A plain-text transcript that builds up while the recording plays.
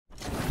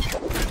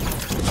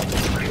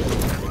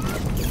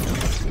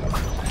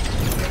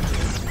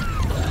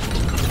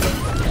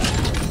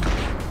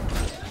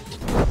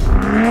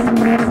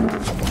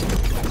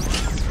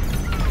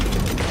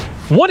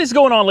What is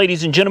going on,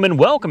 ladies and gentlemen?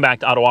 Welcome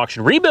back to Auto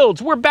Auction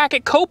Rebuilds. We're back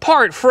at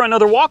Copart for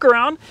another walk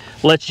around.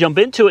 Let's jump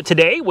into it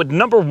today with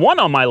number one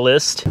on my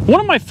list. One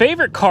of my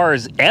favorite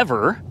cars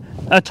ever,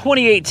 a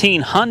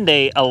 2018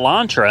 Hyundai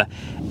Elantra,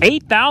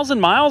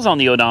 8,000 miles on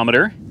the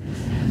odometer.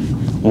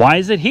 Why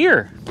is it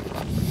here?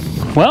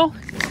 Well,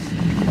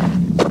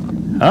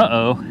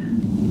 uh-oh.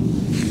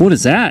 What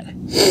is that?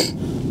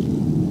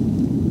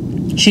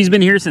 She's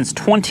been here since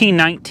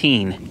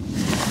 2019.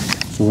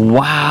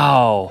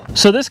 Wow.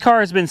 So this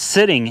car has been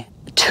sitting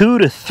 2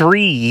 to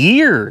 3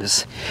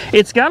 years.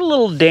 It's got a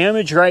little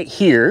damage right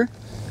here.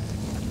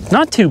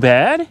 Not too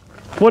bad.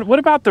 What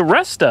about the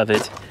rest of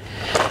it?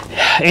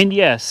 And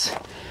yes,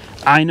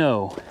 I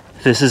know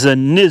this is a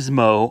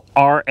Nismo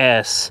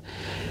RS.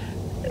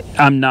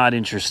 I'm not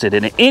interested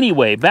in it.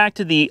 Anyway, back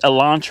to the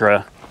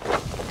Elantra.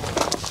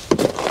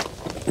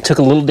 Took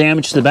a little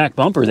damage to the back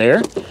bumper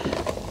there.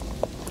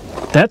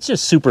 That's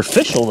just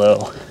superficial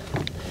though.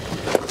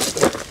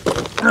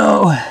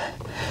 No,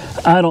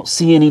 I don't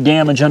see any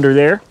damage under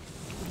there.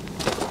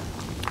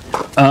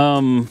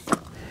 Oh,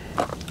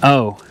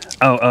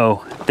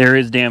 there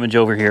is damage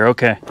over here.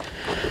 Okay.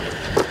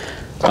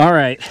 All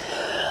right.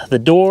 The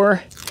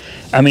door,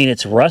 I mean,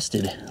 it's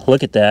rusted.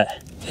 Look at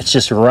that. It's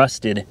just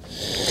rusted.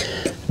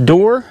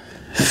 Door,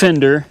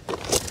 fender.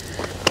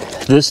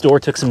 This door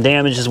took some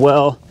damage as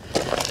well.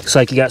 Looks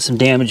like you got some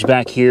damage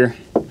back here.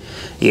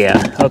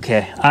 Yeah,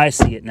 okay. I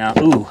see it now.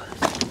 Ooh.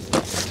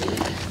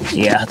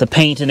 Yeah, the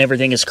paint and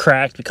everything is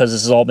cracked because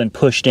this has all been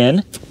pushed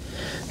in.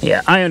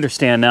 Yeah, I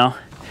understand now.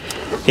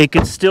 It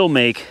could still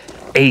make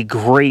a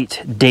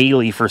great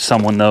daily for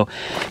someone though.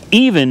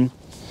 Even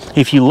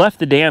if you left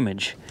the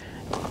damage,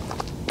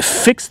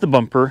 fix the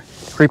bumper,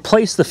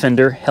 replace the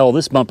fender. Hell,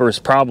 this bumper is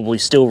probably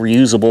still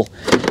reusable.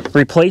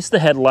 Replace the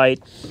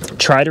headlight,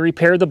 try to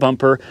repair the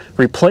bumper,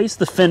 replace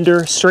the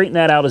fender, straighten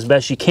that out as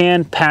best you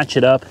can, patch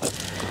it up,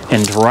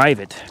 and drive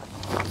it.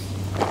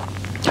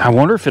 I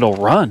wonder if it'll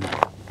run.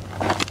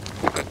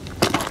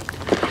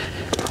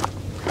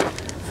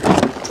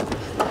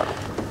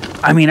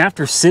 I mean,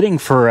 after sitting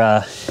for,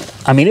 I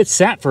mean, it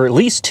sat for at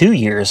least 2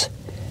 years.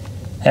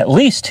 At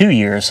least 2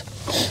 years.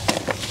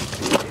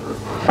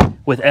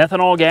 With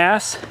ethanol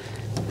gas,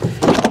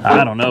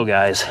 I don't know,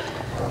 guys.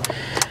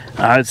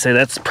 I'd say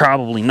that's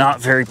probably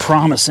not very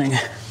promising.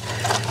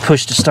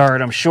 Push to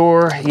start, I'm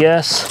sure.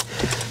 Yes.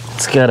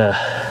 It's got a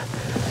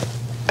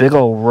big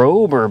old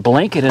robe or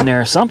blanket in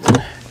there or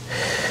something.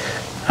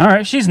 All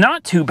right, she's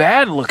not too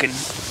bad looking.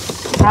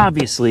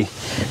 Obviously,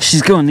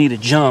 she's going to need a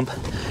jump.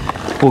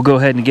 We'll go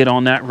ahead and get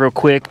on that real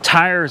quick.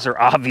 Tires are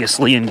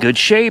obviously in good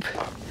shape.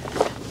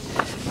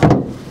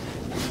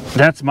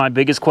 That's my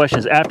biggest question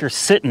is after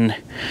sitting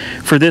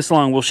for this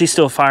long, will she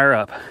still fire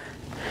up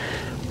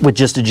with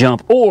just a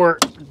jump? Or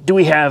do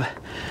we have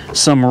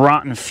some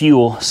rotten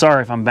fuel?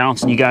 Sorry if I'm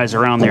bouncing you guys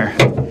around there.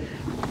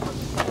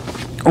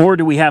 Or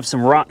do we have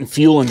some rotten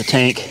fuel in the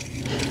tank?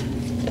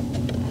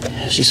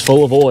 She's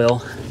full of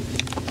oil.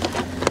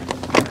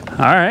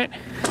 All right.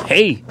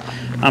 Hey,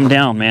 I'm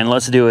down, man.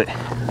 Let's do it.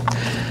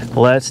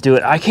 Let's do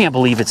it. I can't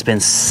believe it's been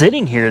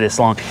sitting here this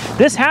long.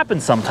 This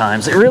happens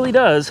sometimes. It really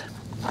does.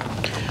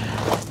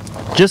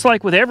 Just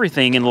like with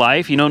everything in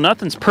life, you know,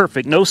 nothing's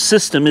perfect. No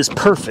system is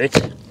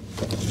perfect.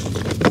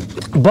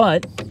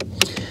 But,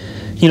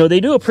 you know, they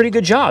do a pretty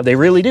good job. They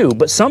really do.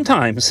 But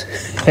sometimes,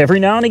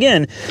 every now and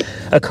again,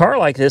 a car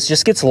like this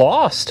just gets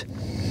lost.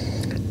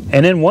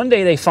 And then one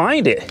day they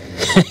find it.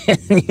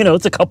 You know,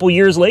 it's a couple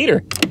years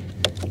later.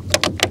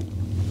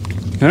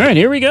 All right,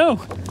 here we go.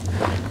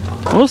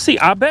 We'll see.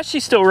 I bet she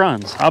still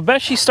runs. I'll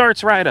bet she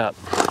starts right up.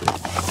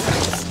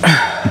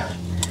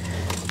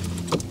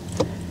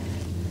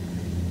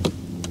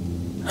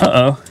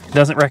 Uh-oh.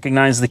 Doesn't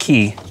recognize the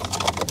key.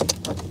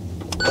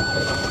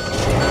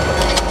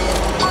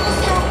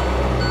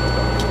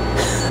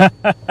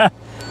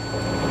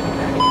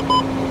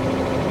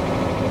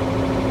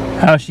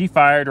 How she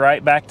fired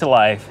right back to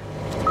life.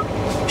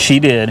 She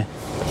did.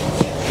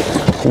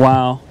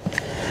 Wow.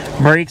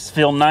 Brakes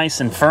feel nice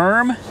and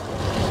firm.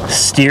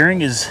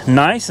 Steering is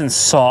nice and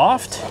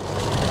soft.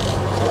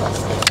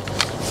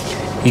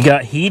 You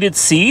got heated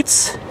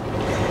seats.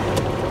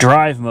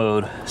 Drive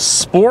mode,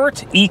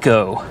 Sport,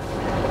 Eco,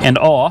 and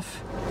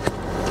off.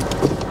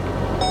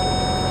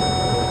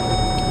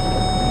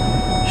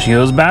 She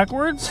goes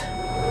backwards.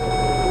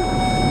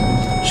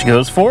 She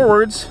goes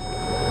forwards.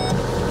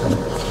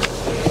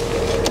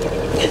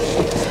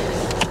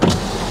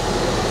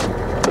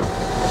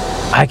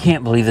 I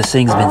can't believe this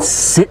thing's been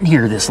sitting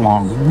here this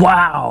long.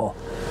 Wow.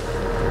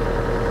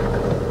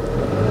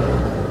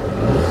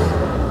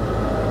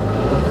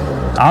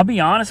 I'll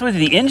be honest with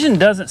you, the engine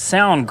doesn't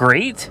sound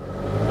great.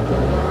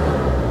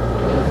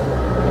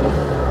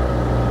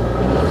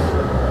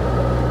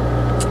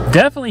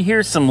 Definitely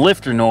hear some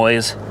lifter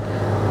noise.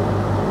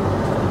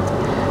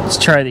 Let's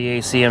try the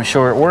AC, I'm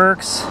sure it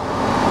works.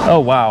 Oh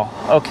wow,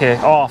 okay,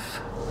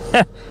 off.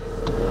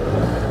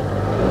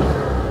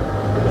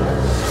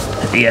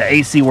 Yeah,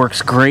 AC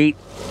works great.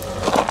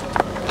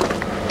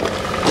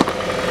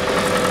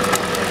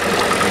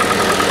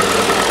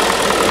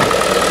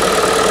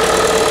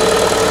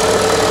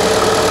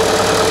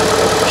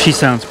 She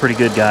sounds pretty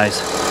good,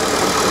 guys.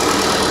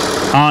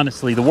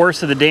 Honestly, the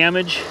worst of the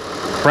damage,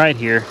 right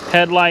here.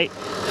 Headlight,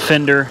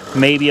 fender,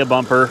 maybe a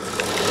bumper.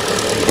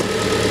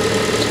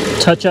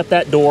 Touch up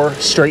that door,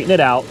 straighten it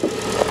out,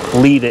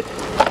 leave it.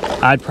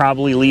 I'd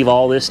probably leave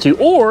all this too.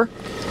 Or,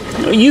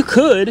 you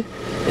could,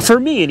 for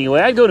me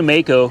anyway, I'd go to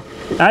Mako.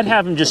 I'd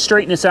have them just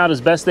straighten this out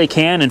as best they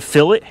can and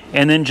fill it,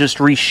 and then just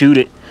reshoot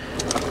it.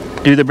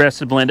 Do the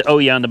rest of the blend. Oh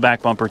yeah, on the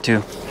back bumper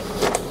too.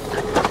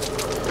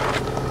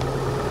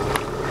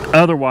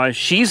 Otherwise,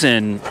 she's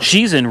in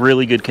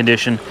really good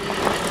condition.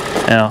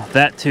 Now,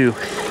 that too.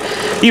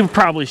 You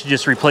probably should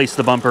just replace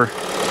the bumper.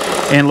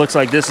 And it looks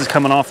like this is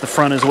coming off the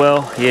front as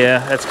well. Yeah,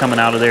 that's coming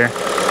out of there.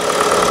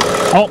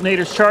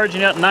 Alternator's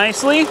charging up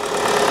nicely.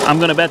 I'm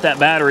gonna bet that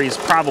battery is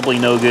probably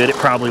no good. It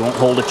probably won't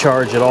hold a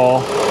charge at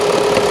all.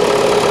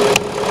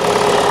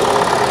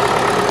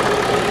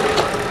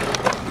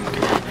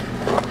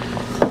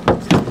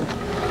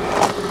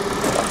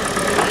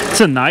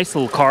 It's a nice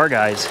little car,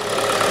 guys.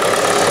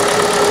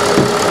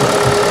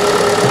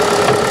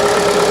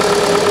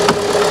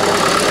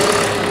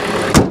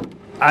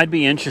 I'd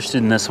be interested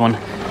in this one.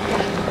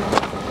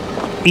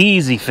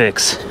 Easy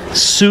fix.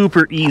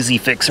 Super easy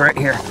fix right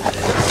here.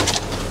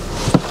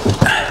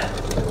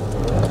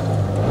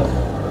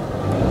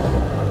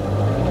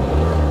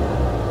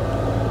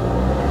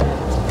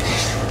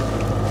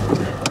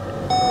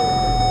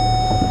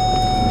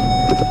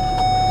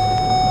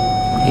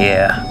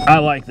 Yeah, I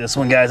like this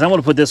one, guys. I'm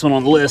gonna put this one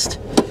on the list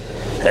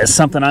as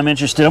something I'm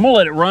interested in. I'm gonna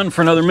let it run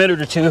for another minute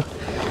or two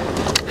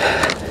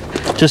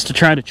just to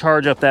try to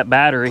charge up that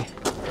battery.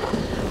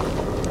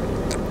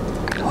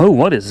 Oh,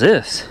 what is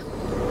this?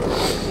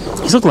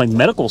 These look like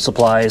medical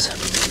supplies.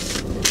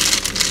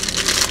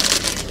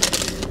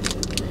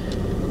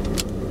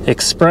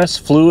 Express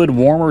fluid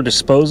warmer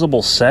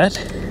disposable set.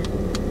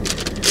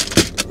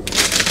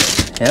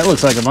 Yeah, it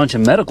looks like a bunch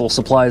of medical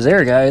supplies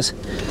there, guys.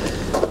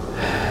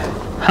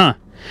 Huh.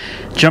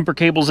 Jumper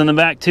cables in the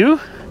back too.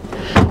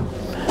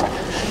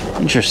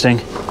 Interesting.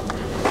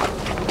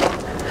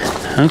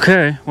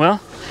 Okay,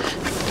 well,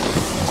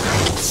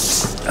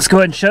 let's go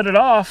ahead and shut it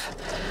off.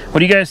 What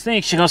do you guys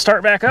think? She gonna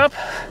start back up?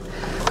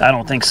 I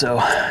don't think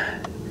so.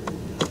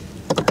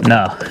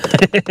 No.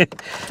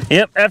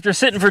 Yep, after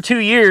sitting for 2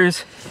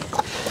 years,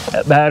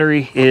 that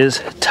battery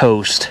is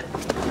toast.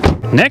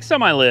 Next on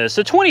my list,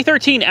 a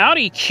 2013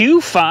 Audi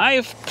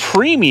Q5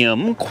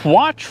 Premium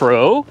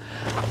Quattro,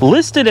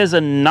 listed as a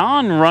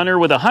non-runner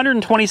with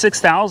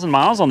 126,000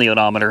 miles on the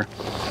odometer.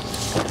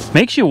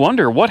 Makes you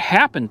wonder what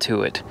happened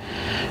to it.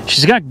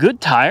 She's got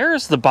good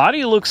tires, the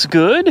body looks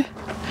good.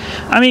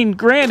 I mean,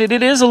 granted,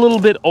 it is a little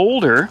bit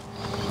older.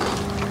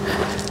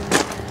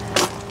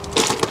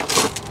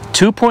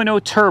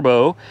 2.0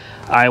 turbo.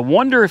 I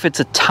wonder if it's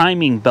a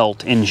timing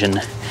belt engine.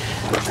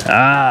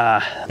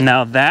 Ah,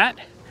 now that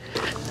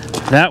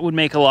would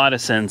make a lot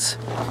of sense.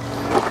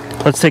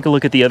 Let's take a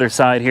look at the other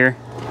side here.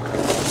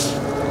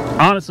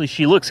 Honestly,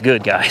 she looks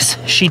good, guys.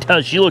 She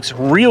does. She looks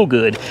real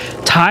good.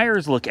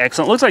 Tires look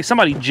excellent. Looks like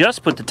somebody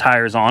just put the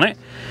tires on it.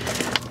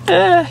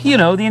 You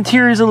know, the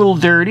interior is a little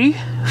dirty.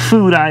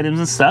 Food items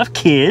and stuff,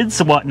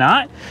 kids,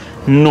 whatnot.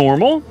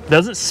 Normal.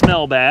 Doesn't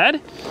smell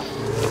bad.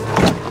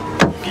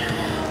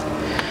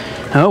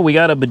 Oh, we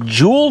got a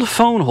Bejeweled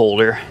phone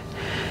holder.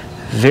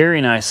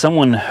 Very nice.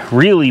 Someone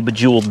really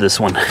bejeweled this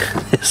one.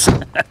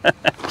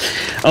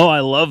 Oh, I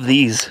love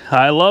these.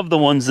 I love the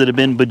ones that have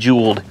been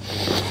bejeweled.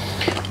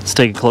 Let's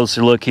take a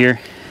closer look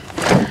here.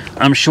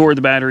 I'm sure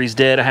the battery's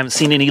dead. I haven't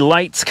seen any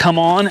lights come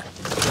on.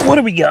 What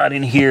do we got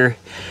in here?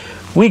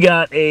 We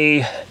got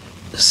a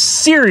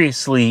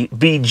seriously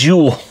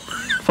bejeweled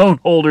phone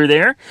holder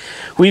there.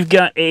 We've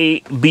got a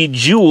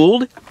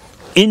bejeweled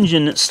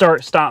engine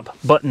start stop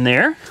button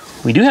there.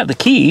 We do have the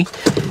key.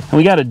 And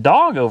we got a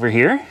dog over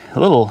here. A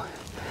little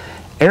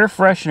air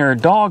freshener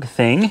dog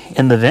thing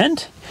in the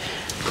vent.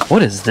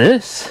 What is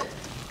this?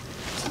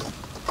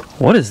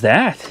 What is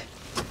that?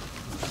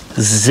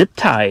 Zip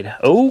tied.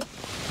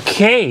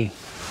 Okay.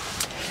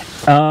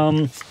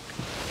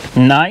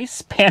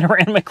 Nice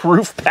panoramic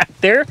roof back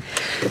there.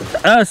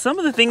 Some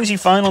of the things you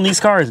find on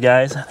these cars,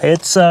 guys,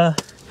 it's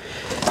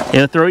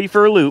it'll throw you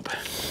for a loop.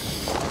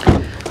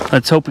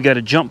 Let's hope we got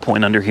a jump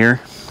point under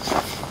here.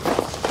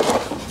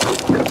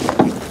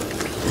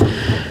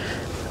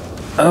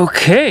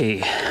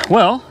 Okay,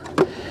 well,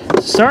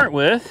 to start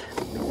with,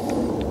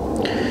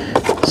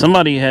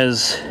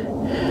 somebody's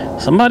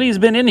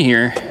been in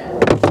here.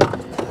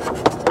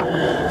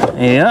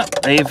 Yep,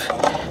 they've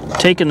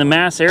taken the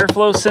mass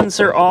airflow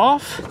sensor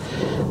off,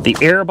 the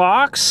air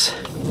box.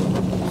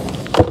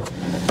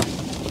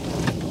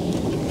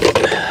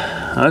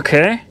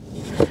 Okay.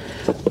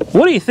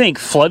 What do you think?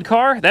 Flood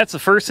car? That's the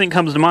first thing that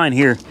comes to mind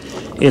here,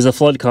 is a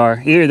flood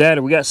car. Either that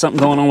or we got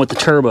something going on with the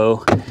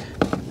turbo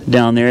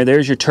down there.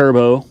 There's your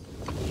turbo.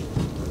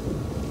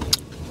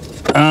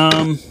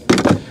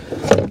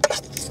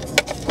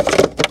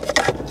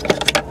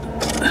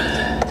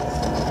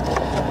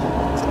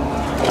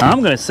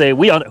 I'm gonna say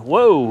we ought to,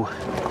 whoa.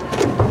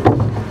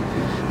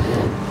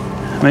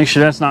 Make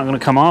sure that's not going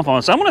to come off on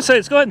us. So I'm going to say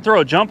let's go ahead and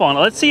throw a jump on it.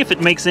 Let's see if it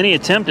makes any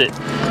attempt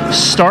at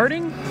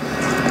starting,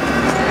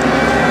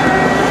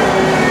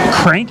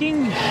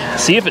 cranking.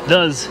 See if it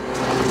does.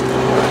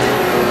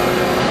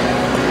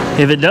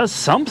 If it does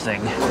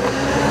something.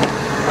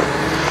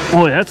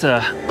 Boy, that's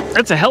a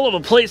hell of a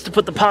place to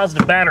put the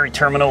positive battery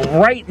terminal,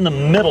 right in the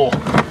middle.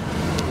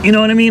 You know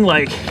what I mean?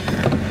 Like,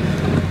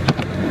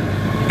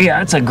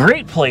 yeah, it's a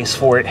great place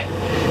for it.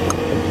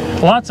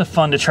 Lots of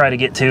fun to try to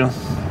get to.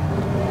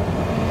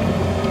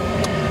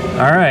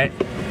 All right,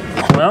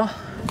 well,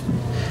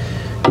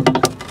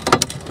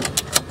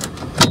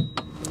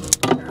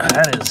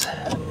 that is,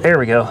 there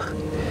we go.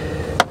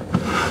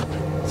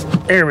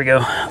 There we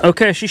go.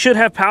 Okay, she should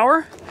have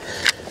power.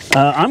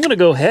 I'm gonna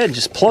go ahead and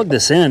just plug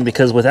this in,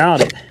 because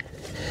without it,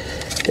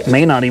 it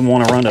may not even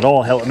want to run at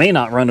all. Hell, it may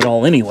not run at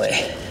all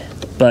anyway.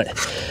 But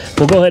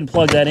we'll go ahead and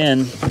plug that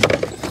in.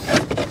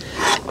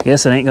 I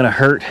guess it ain't gonna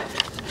hurt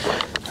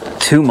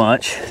too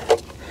much.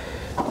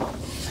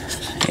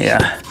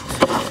 Yeah.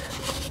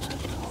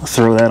 I'll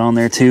throw that on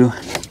there too.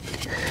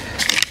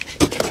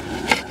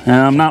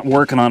 I'm not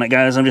working on it,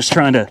 guys. I'm just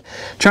trying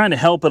to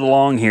help it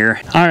along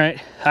here. All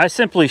right, I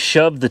simply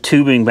shoved the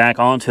tubing back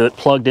onto it,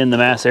 plugged in the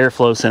mass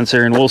airflow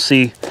sensor, and we'll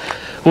see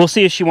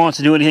if she wants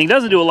to do anything. It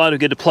doesn't do a lot of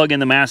good to plug in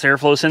the mass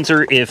airflow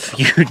sensor if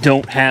you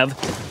don't have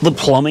the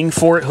plumbing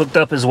for it hooked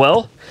up as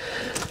well.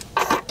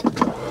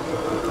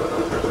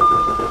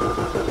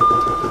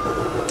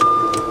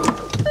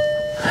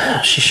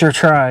 She sure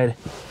tried.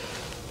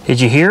 Did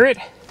you hear it?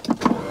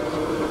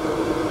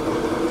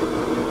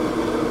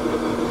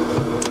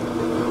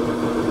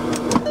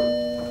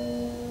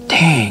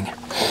 Dang.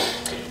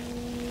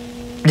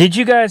 Did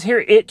you guys hear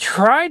it? It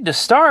tried to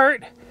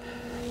start,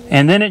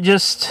 and then it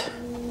just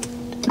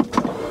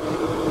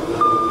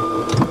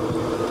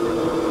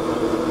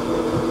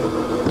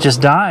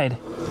died.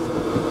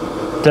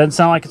 Doesn't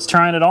sound like it's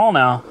trying at all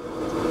now.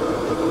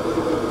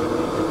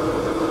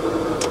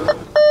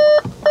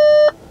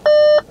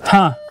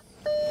 Huh.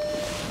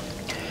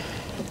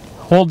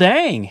 Well,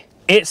 dang.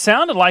 It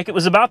sounded like it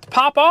was about to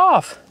pop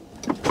off.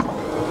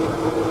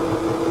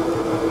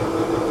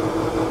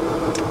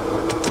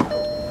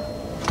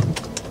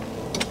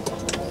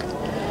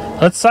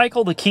 Let's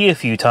cycle the key a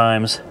few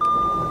times.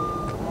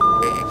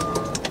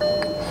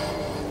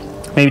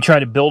 Maybe try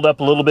to build up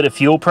a little bit of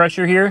fuel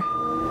pressure here.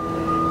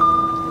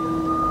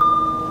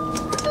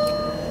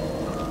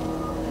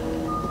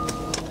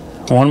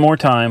 One more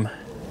time.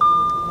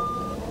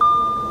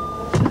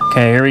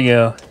 Okay, here we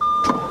go.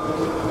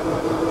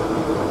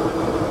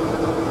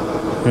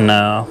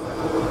 No.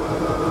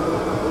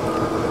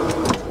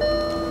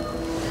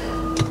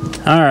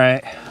 All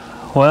right.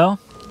 Well,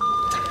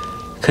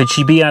 could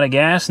she be out of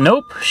gas?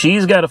 Nope,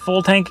 she's got a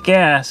full tank of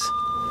gas.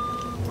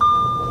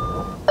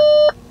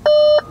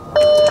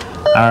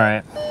 All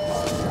right.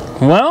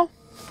 Well,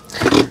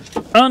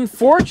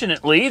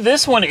 unfortunately,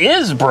 this one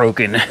is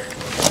broken.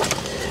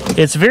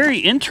 It's very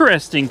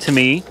interesting to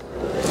me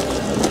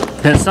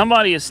that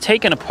somebody has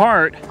taken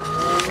apart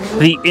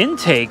the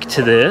intake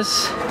to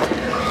this.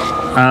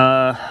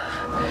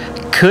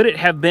 Could it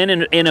have been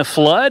in a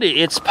flood?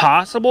 It's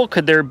possible.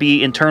 Could there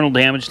be internal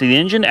damage to the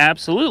engine?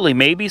 Absolutely.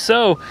 Maybe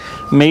so.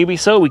 Maybe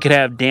so. We could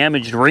have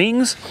damaged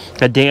rings,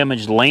 a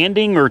damaged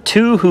landing or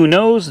two. Who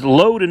knows?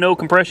 Low to no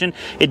compression.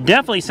 It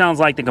definitely sounds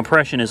like the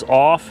compression is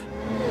off.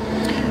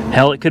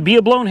 Hell, it could be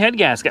a blown head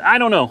gasket. I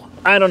don't know.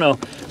 I don't know.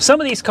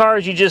 Some of these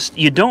cars,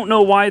 you don't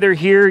know why they're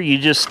here. You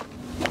just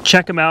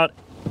check them out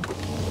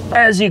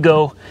as you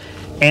go.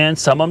 And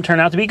some of them turn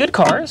out to be good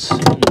cars.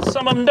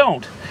 Some of them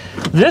don't.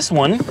 This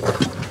one,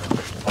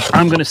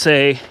 I'm going to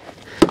say,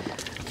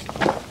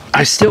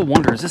 I still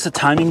wonder, is this a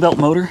timing belt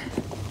motor?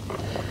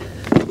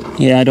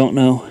 Yeah, I don't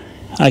know.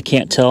 I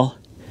can't tell.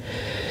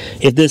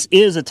 If this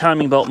is a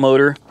timing belt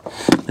motor,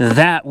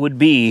 that would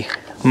be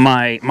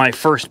my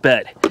first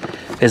bet,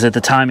 is that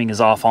the timing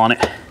is off on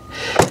it.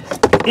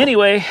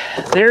 Anyway,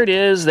 there it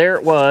is. There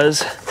it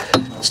was.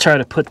 Let's try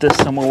to put this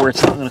somewhere where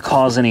it's not going to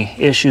cause any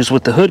issues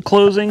with the hood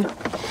closing.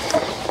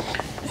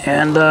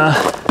 And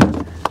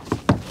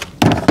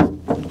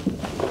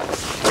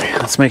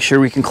let's make sure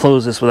we can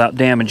close this without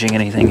damaging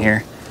anything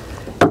here.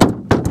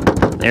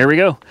 There we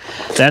go.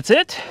 That's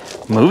it.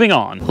 Moving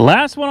on.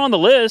 Last one on the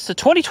list, a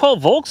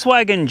 2012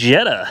 Volkswagen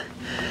Jetta.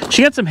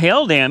 She got some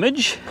hail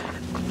damage.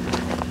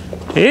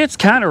 It's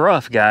kind of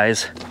rough,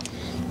 guys.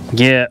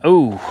 Yeah.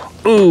 Ooh.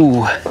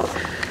 Ooh.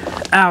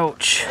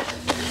 Ouch.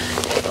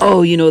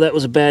 Oh, you know, that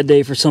was a bad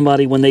day for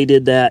somebody when they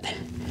did that.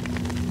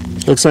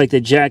 Looks like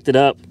they jacked it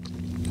up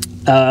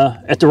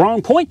at the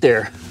wrong point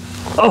there.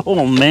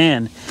 Oh,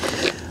 man.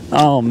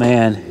 Oh,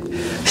 man.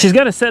 She's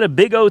got a set of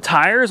Big O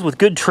tires with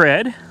good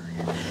tread,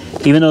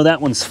 even though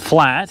that one's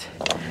flat.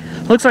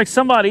 Looks like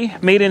somebody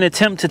made an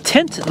attempt to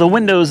tint the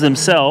windows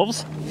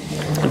themselves.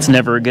 It's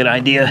never a good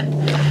idea.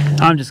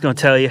 I'm just going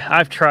to tell you,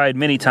 I've tried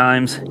many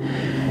times.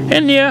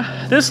 And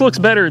yeah, this looks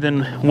better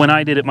than when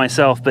I did it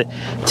myself, but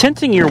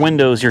tinting your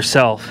windows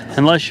yourself,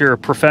 unless you're a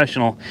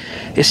professional,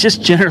 it's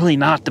just generally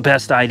not the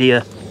best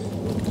idea.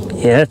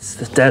 Yeah,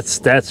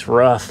 that's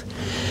rough.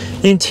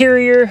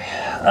 Interior,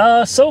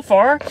 so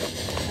far,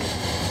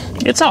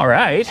 it's all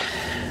right.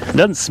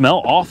 Doesn't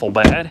smell awful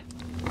bad.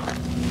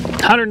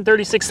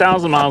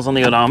 136,000 miles on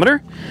the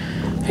odometer.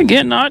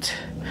 Again, not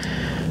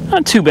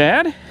too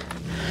bad.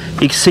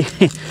 You can see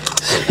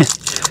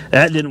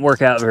that didn't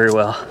work out very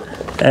well.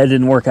 That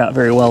didn't work out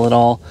very well at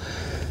all.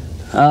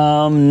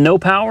 No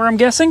power, I'm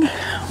guessing.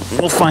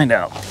 We'll find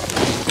out.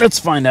 Let's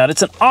find out.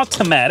 It's an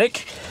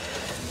automatic.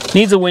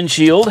 Needs a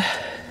windshield.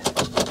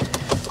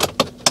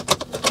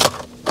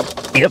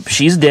 Yep,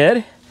 she's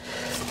dead.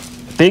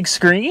 Big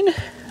screen.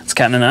 It's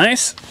kind of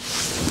nice.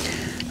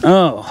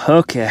 Oh,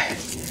 okay.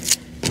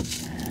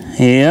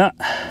 Yeah.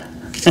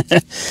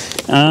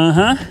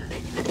 Uh-huh.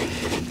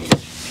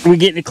 We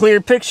getting a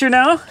clear picture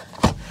now?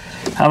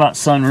 How about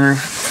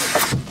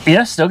sunroof?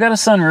 Yeah, still got a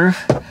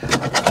sunroof. Look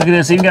at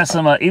this. Even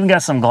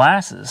got some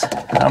glasses.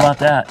 How about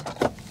that?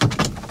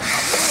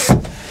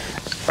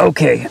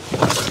 Okay.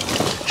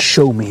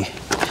 Show me.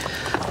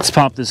 Let's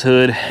pop this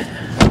hood.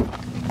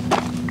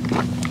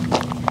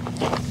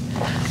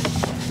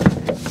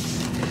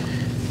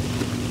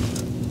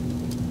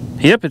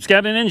 Yep, it's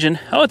got an engine.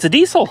 Oh, it's a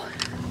diesel.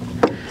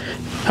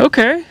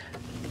 Okay.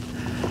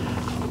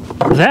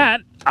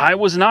 That I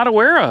was not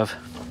aware of.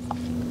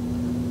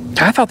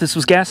 I thought this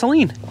was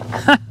gasoline.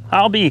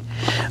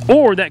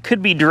 Or that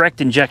could be direct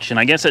injection.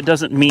 I guess it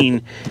doesn't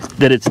mean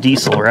that it's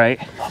diesel, right?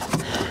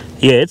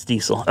 Yeah, it's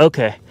diesel.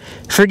 Okay.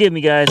 Forgive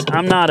me, guys.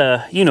 I'm not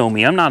a, you know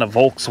me, I'm not a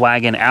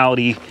Volkswagen,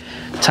 Audi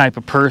type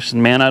of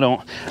person, man.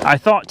 I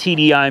thought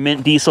TDI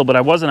meant diesel, but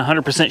I wasn't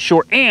 100%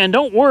 sure. And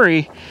don't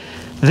worry,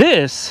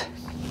 this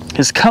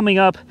is coming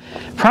up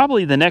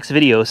probably the next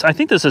video. I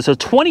think this is a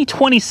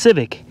 2020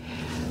 Civic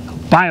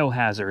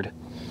Biohazard.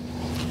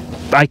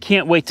 I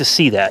can't wait to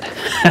see that.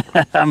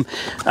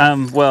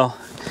 Well,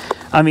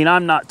 I mean,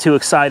 I'm not too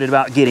excited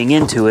about getting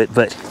into it,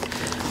 but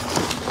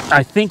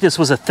I think this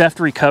was a theft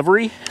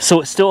recovery,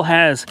 so it still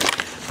has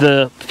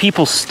the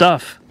people's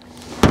stuff,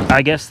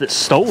 I guess, that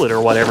stole it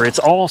or whatever. It's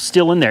all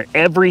still in there.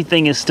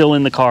 Everything is still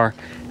in the car.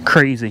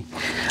 Crazy.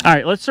 All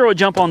right, let's throw a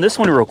jump on this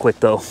one real quick,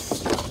 though.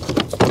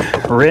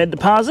 Red to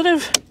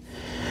positive.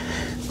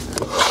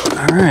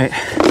 All right.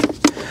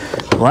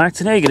 Black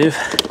to negative.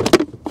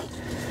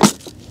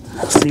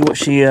 Let's see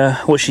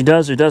what she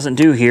does or doesn't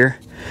do here.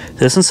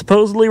 This one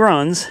supposedly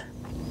runs.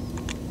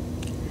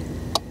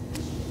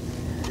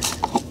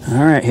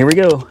 All right, here we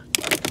go.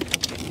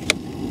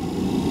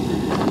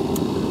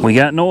 We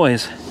got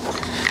noise.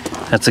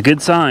 That's a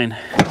good sign.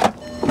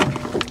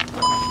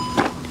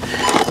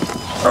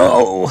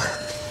 Oh,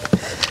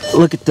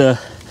 look at the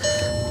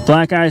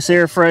black ice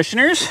air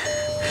fresheners.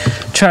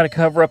 Try to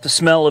cover up the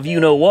smell of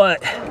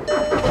you-know-what.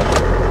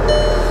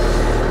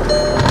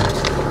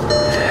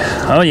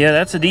 Oh yeah,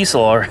 that's a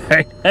diesel, all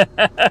right.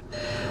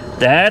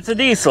 That's a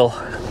diesel.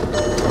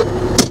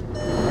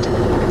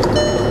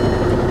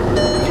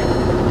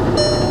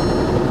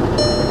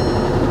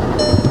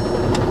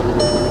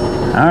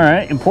 All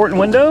right, important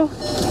window.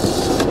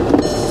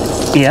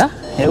 Yeah,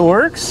 it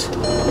works.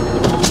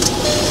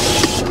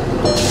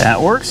 That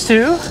works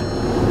too.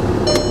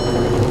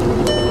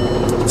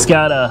 It's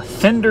got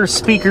Fender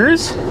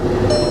speakers.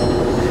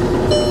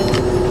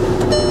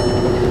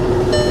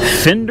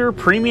 Fender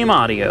Premium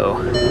Audio.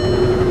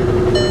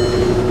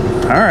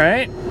 All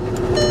right.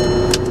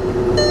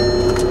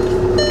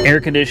 Air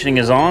conditioning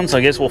is on, so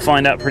I guess we'll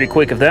find out pretty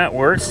quick if that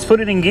works. Let's put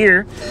it in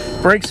gear.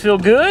 Brakes feel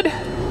good.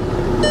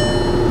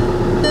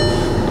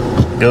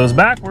 Goes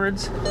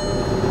backwards.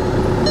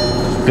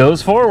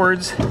 Goes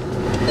forwards.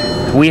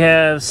 We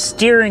have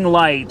steering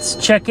lights,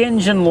 check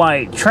engine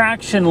light,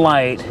 traction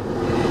light,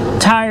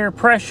 tire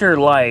pressure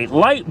light,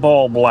 light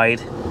bulb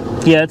light.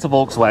 Yeah, it's a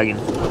Volkswagen.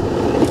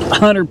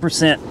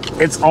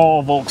 100%. It's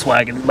all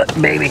Volkswagen,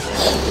 but baby.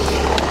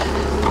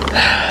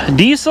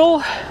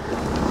 Diesel?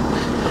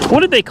 What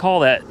did they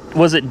call that?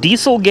 Was it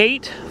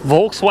Dieselgate?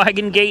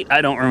 Volkswagen Gate?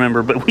 I don't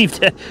remember,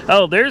 but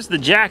oh, there's the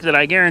jack that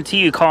I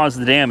guarantee you caused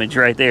the damage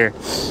right there.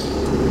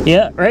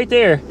 Yeah, right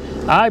there.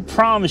 I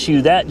promise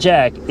you that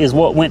jack is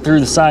what went through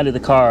the side of the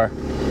car.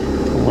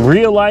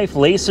 Real life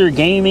laser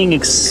gaming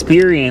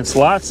experience.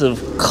 Lots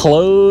of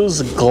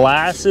clothes,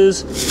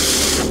 glasses,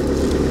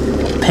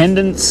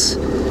 pendants.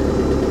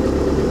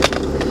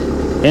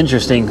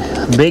 Interesting.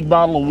 Big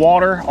bottle of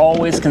water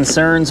always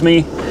concerns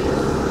me.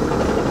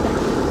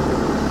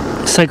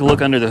 Let's take a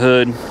look under the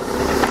hood.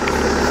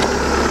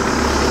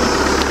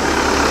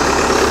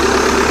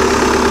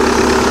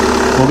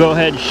 We'll go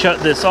ahead and shut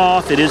this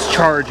off. It is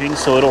charging,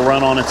 so it'll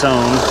run on its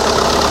own.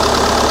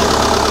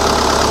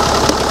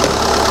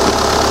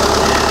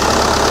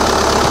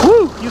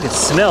 Woo! You can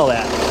smell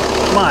that.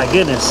 My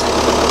goodness.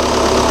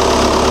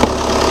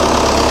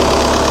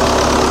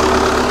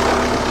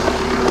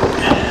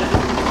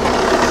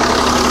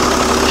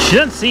 She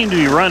doesn't seem to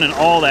be running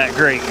all that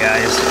great,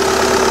 guys.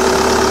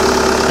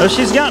 So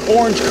she's got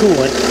orange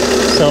coolant,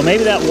 so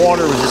maybe that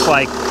water was just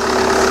like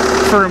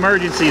for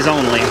emergencies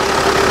only.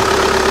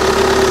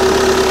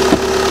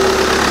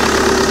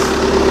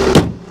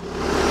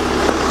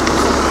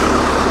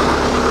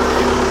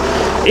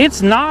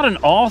 It's not an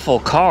awful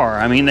car.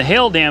 I mean, the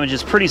hail damage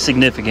is pretty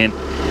significant.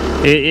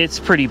 It's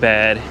pretty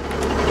bad.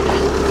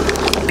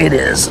 It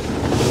is.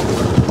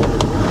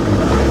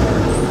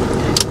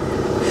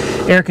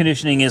 Air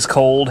conditioning is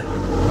cold.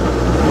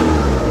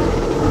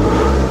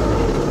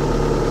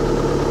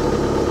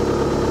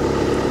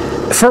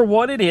 For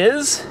what it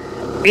is,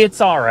 it's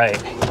all right.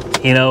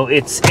 You know,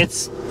 it's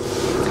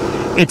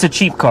a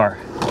cheap car.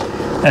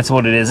 That's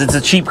what it is. It's a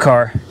cheap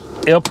car.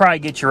 It'll probably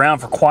get you around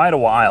for quite a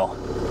while.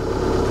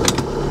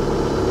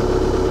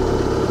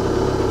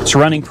 It's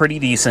running pretty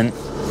decent.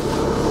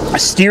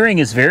 Steering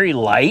is very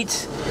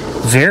light,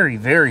 very,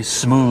 very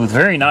smooth,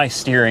 very nice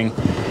steering,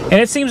 and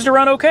it seems to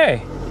run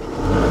okay.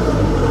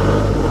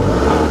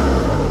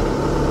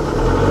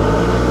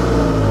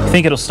 You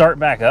think it'll start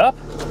back up?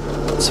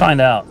 Let's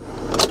find out.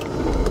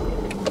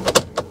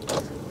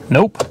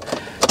 Nope.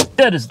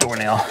 Dead as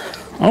doornail.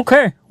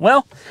 Okay,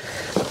 well,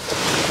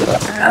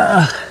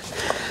 I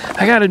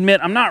gotta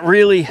admit, I'm not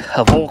really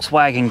a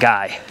Volkswagen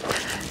guy.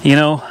 You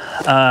know,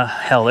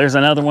 hell, there's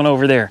another one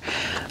over there.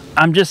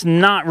 I'm just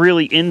not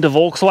really into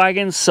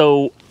Volkswagens,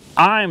 so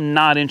I'm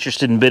not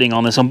interested in bidding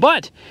on this one.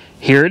 But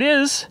here it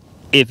is.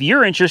 If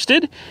you're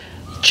interested,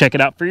 check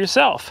it out for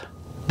yourself.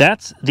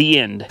 That's the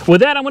end.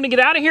 With that, I'm going to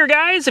get out of here,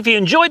 guys. If you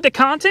enjoyed the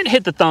content,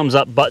 hit the thumbs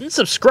up button.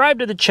 Subscribe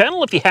to the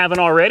channel if you haven't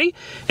already.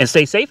 And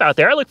stay safe out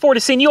there. I look forward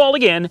to seeing you all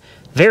again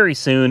very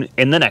soon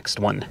in the next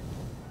one.